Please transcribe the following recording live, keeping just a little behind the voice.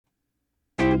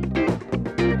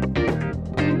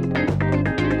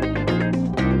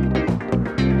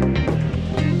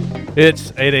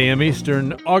It's 8 a.m.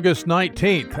 Eastern, August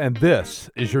 19th, and this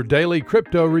is your daily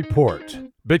crypto report.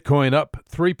 Bitcoin up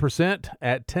 3%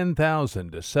 at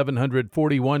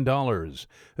 $10,741.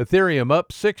 Ethereum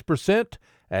up 6%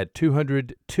 at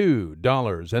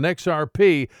 $202. And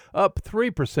XRP up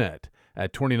 3%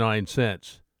 at 29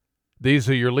 cents. These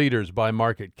are your leaders by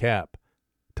market cap.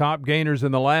 Top gainers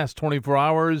in the last 24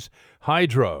 hours,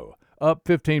 Hydro up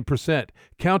 15%,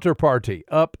 Counterparty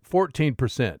up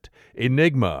 14%,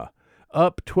 Enigma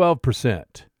up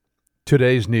 12%.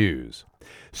 Today's news.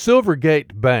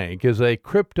 Silvergate Bank is a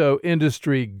crypto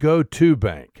industry go-to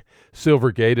bank.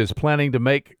 Silvergate is planning to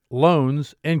make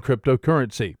loans in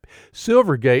cryptocurrency.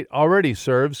 Silvergate already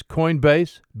serves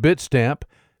Coinbase, Bitstamp,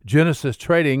 Genesis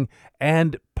Trading,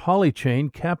 and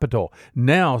Polychain Capital.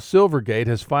 Now, Silvergate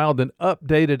has filed an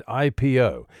updated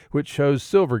IPO, which shows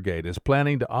Silvergate is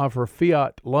planning to offer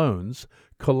fiat loans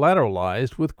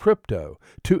collateralized with crypto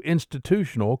to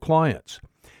institutional clients.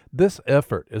 This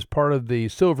effort is part of the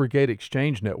Silvergate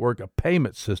Exchange Network, a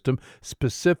payment system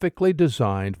specifically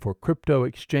designed for crypto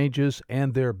exchanges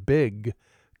and their big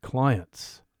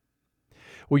clients.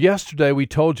 Well, yesterday we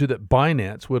told you that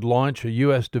Binance would launch a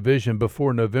U.S. division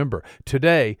before November.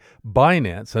 Today,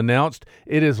 Binance announced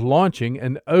it is launching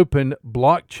an open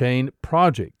blockchain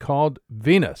project called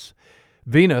Venus.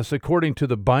 Venus, according to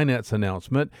the Binance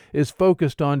announcement, is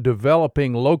focused on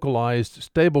developing localized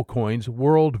stablecoins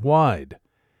worldwide.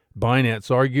 Binance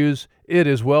argues it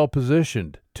is well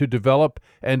positioned to develop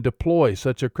and deploy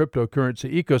such a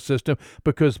cryptocurrency ecosystem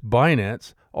because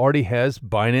Binance already has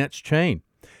Binance Chain.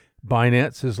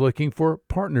 Binance is looking for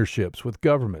partnerships with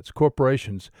governments,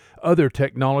 corporations, other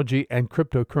technology and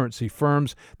cryptocurrency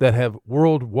firms that have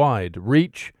worldwide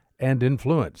reach and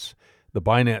influence. The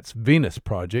Binance Venus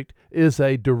project is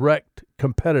a direct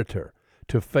competitor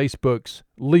to Facebook's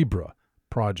Libra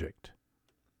project.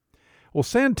 Well,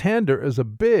 Santander is a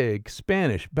big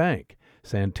Spanish bank.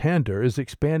 Santander is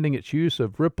expanding its use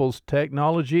of Ripple's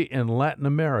technology in Latin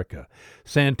America.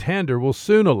 Santander will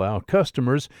soon allow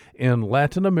customers in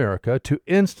Latin America to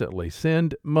instantly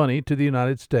send money to the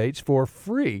United States for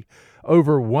free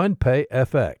over OnePay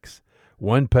FX.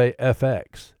 OnePay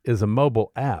FX is a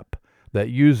mobile app that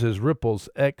uses Ripple's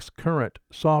X-Current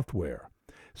software.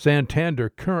 Santander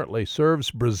currently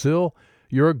serves Brazil,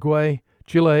 Uruguay,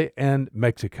 Chile, and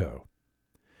Mexico.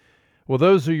 Well,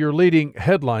 those are your leading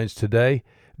headlines today.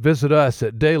 Visit us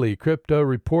at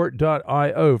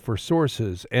dailycryptoreport.io for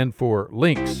sources and for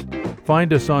links.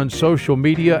 Find us on social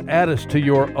media. Add us to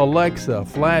your Alexa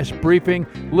flash briefing.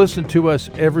 Listen to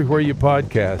us everywhere you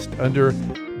podcast under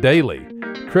Daily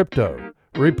Crypto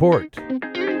Report.